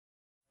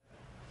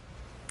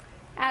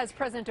As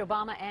President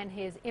Obama and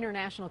his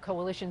international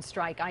coalition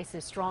strike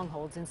ISIS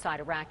strongholds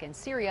inside Iraq and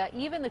Syria,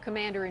 even the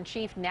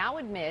commander-in-chief now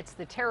admits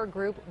the terror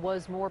group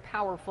was more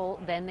powerful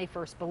than they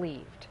first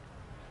believed.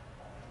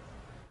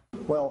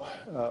 Well,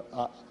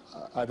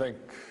 I think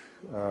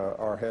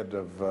our head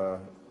of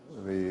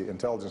the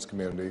intelligence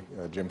community,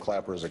 Jim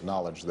Clapper, has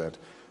acknowledged that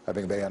I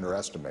think they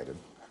underestimated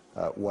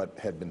what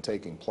had been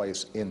taking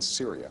place in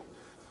Syria.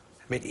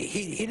 I mean,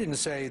 he didn't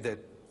say that,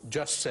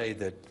 just say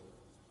that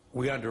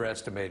we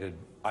underestimated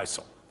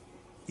ISIL.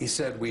 He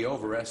said we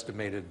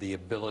overestimated the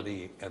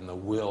ability and the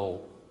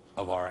will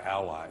of our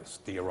allies,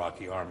 the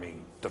Iraqi army,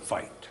 to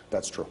fight.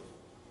 That's true.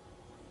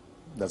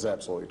 That's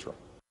absolutely true.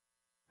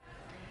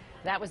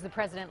 That was the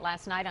president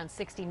last night on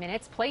 60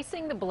 Minutes,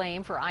 placing the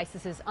blame for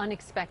ISIS's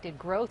unexpected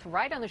growth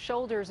right on the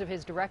shoulders of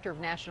his director of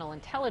national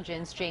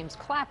intelligence, James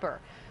Clapper.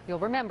 You'll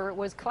remember it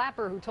was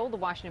Clapper who told the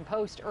Washington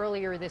Post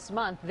earlier this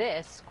month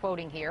this,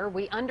 quoting here,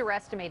 "We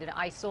underestimated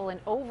ISIL and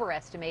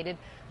overestimated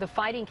the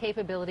fighting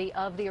capability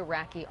of the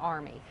Iraqi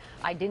army.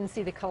 I didn't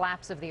see the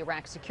collapse of the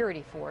Iraq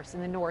security force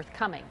in the north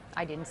coming.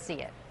 I didn't see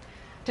it."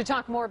 To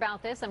talk more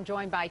about this, I'm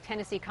joined by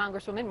Tennessee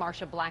Congresswoman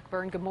Marsha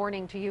Blackburn. Good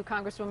morning to you,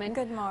 Congresswoman.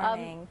 Good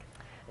morning.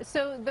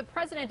 So the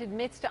president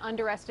admits to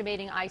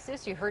underestimating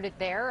ISIS. You heard it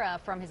there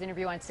from his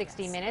interview on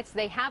 60 Minutes.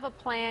 They have a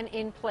plan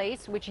in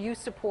place, which you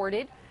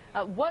supported.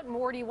 What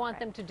more do you want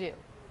them to do?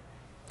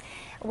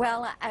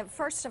 Well,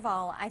 first of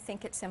all, I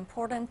think it's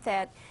important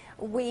that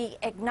we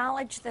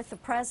acknowledge that the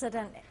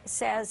president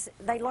says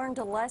they learned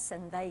a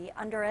lesson, they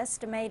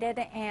underestimated,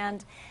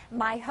 and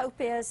my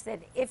hope is that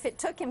if it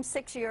took him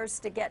 6 years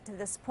to get to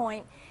this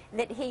point,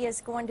 that he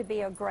is going to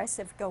be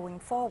aggressive going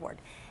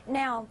forward.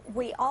 Now,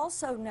 we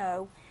also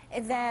know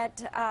that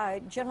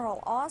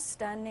General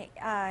Austin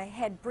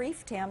had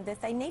briefed him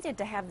that they needed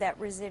to have that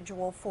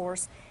residual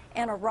force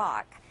in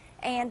Iraq.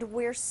 And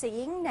we're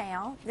seeing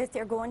now that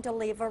they're going to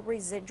leave a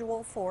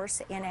residual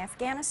force in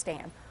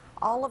Afghanistan.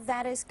 All of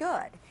that is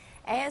good.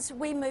 As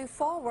we move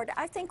forward,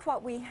 I think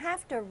what we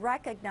have to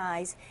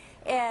recognize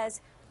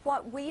is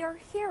what we are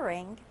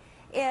hearing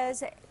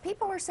is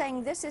people are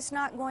saying this is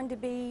not going to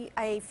be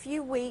a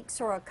few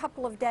weeks or a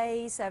couple of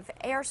days of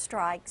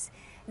airstrikes.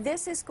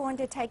 This is going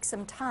to take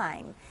some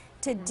time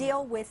to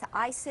deal with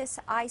ISIS,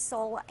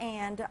 ISIL,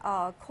 and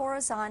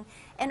Khorasan,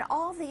 and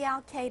all the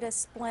al-Qaeda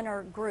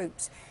splinter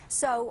groups.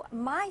 So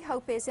my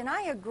hope is, and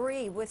I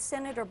agree with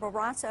Senator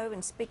Barrasso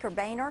and Speaker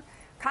Boehner,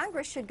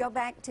 Congress should go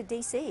back to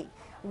D.C.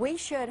 We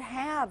should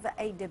have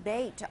a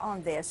debate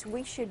on this.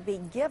 We should be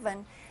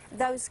given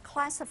those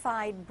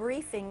classified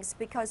briefings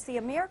because the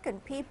American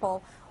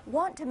people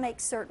want to make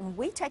certain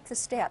we take the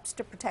steps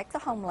to protect the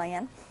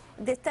homeland,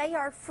 that they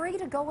are free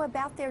to go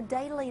about their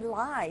daily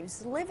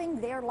lives, living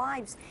their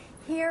lives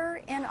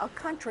here in a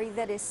country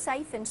that is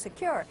safe and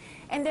secure.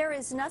 And there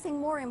is nothing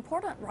more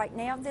important right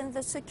now than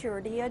the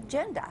security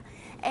agenda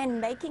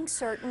and making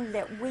certain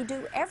that we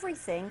do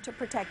everything to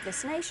protect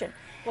this nation.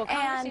 Well,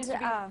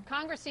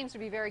 Congress seems to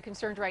be very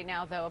concerned right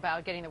now, though,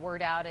 about getting the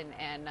word out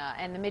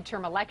and the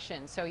midterm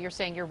election. So you're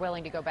saying you're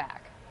willing to go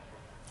back?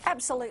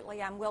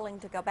 Absolutely, I'm willing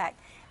to go back.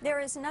 There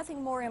is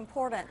nothing more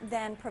important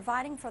than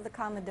providing for the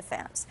common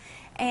defense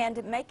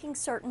and making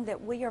certain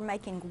that we are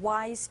making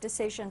wise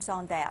decisions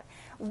on that.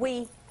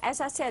 We,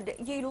 as I said,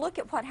 you look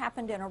at what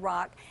happened in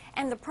Iraq,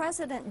 and the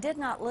president did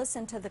not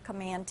listen to the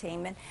command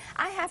team. And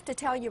I have to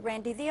tell you,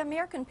 Randy, the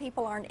American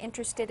people aren't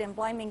interested in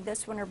blaming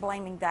this one or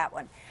blaming that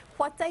one.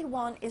 What they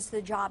want is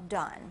the job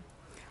done.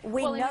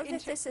 We know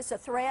that this is a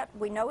threat.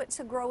 We know it's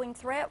a growing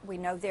threat. We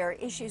know there are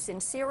issues in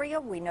Syria.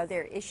 We know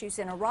there are issues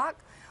in Iraq.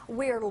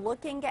 We're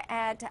looking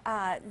at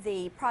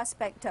the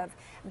prospect of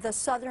the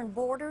southern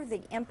border,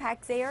 the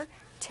impact there,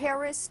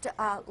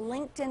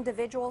 terrorist-linked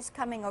individuals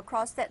coming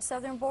across that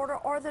southern border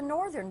or the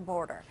northern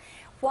border.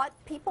 What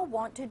people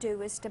want to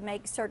do is to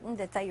make certain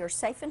that they are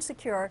safe and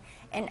secure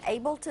and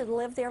able to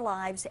live their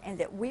lives, and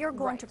that we are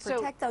going to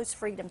protect those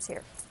freedoms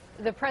here.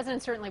 The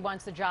president certainly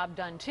wants the job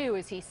done, too,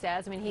 as he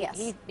says. I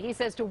mean, he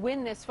says to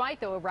win this fight,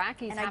 though,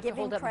 Iraqis have to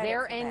hold up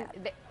their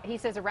end. He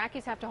says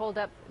Iraqis have to hold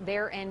up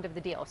their end of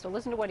the deal. So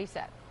listen to what he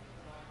said.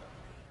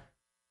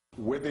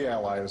 With the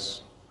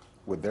allies,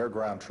 with their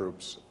ground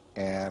troops,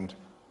 and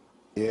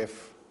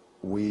if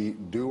we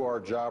do our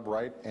job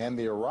right and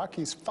the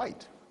Iraqis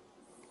fight,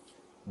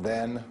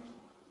 then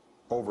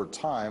over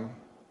time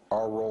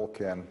our role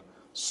can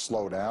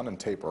slow down and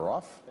taper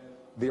off.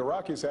 The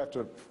Iraqis have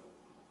to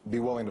be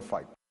willing to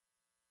fight.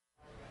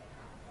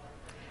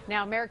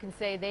 Now, Americans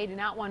say they do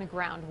not want a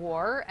ground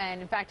war,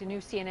 and in fact, a new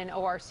CNN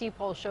ORC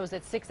poll shows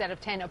that 6 out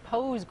of 10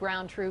 oppose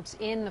ground troops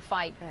in the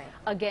fight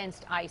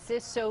against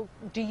ISIS. So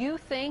do you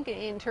think,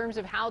 in terms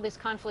of how this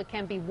conflict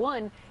can be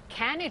won,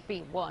 can it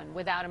be won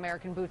without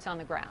American boots on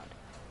the ground?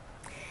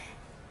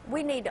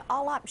 We need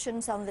all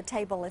options on the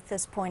table at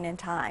this point in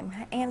time,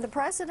 and the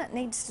president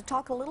needs to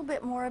talk a little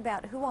bit more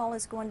about who all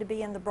is going to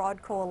be in the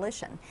broad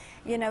coalition.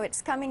 You know,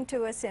 it's coming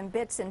to us in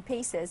bits and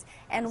pieces,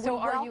 and we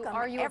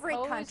welcome every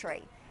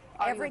country.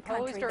 Every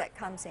country that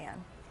comes in.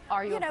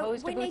 Are you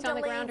opposed to boots on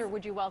the ground, or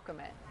would you welcome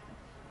it?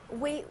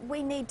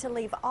 we need to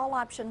leave all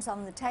options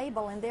on the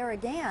table, and there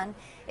again,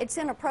 it's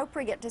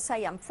inappropriate to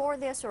say I'm for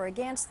this or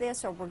against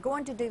this, or we're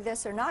going to do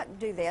this or not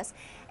do this,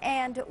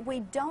 and we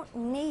don't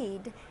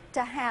need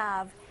to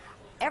have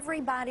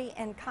everybody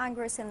in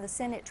Congress and the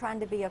Senate trying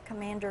to be a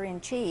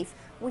commander-in-chief.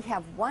 We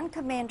have one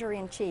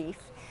commander-in-chief.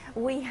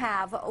 We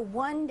have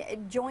one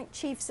joint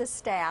chiefs of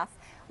staff.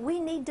 We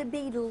need to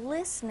be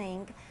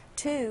listening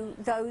to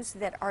those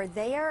that are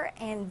there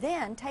and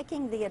then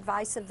taking the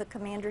advice of the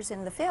commanders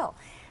in the field.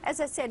 As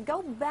I said,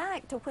 go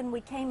back to when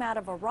we came out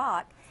of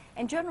Iraq,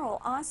 and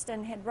General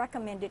Austin had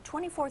recommended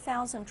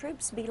 24,000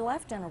 troops be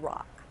left in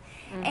Iraq.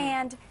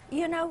 And,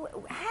 you know,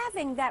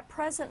 having that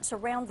presence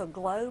around the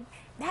globe,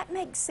 that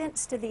makes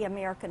sense to the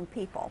American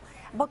people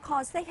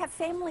because they have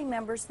family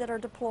members that are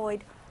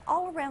deployed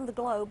all around the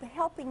globe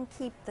helping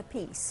keep the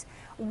peace.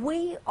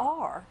 We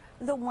are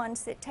the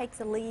ones that take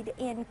the lead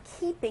in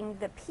keeping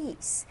the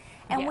peace.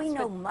 And we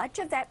know much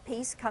of that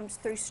peace comes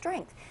through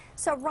strength.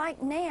 So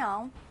right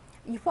now,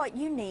 what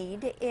you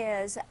need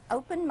is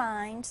open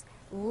minds,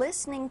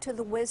 listening to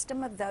the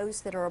wisdom of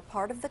those that are a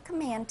part of the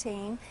command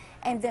team,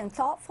 and then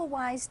thoughtful,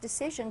 wise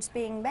decisions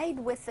being made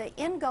with the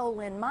end goal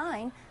in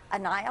mind: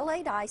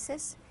 annihilate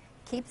ISIS,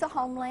 keep the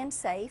homeland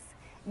safe,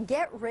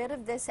 get rid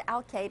of this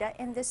Al-Qaeda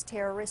and this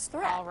terrorist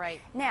threat. All right.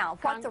 Now,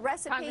 what the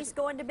recipe is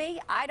going to be,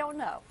 I don't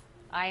know.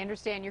 I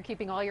understand you're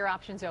keeping all your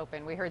options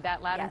open. We heard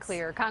that loud and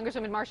clear.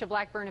 Congresswoman Marsha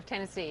Blackburn of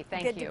Tennessee,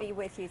 thank you. Good to be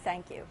with you.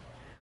 Thank you.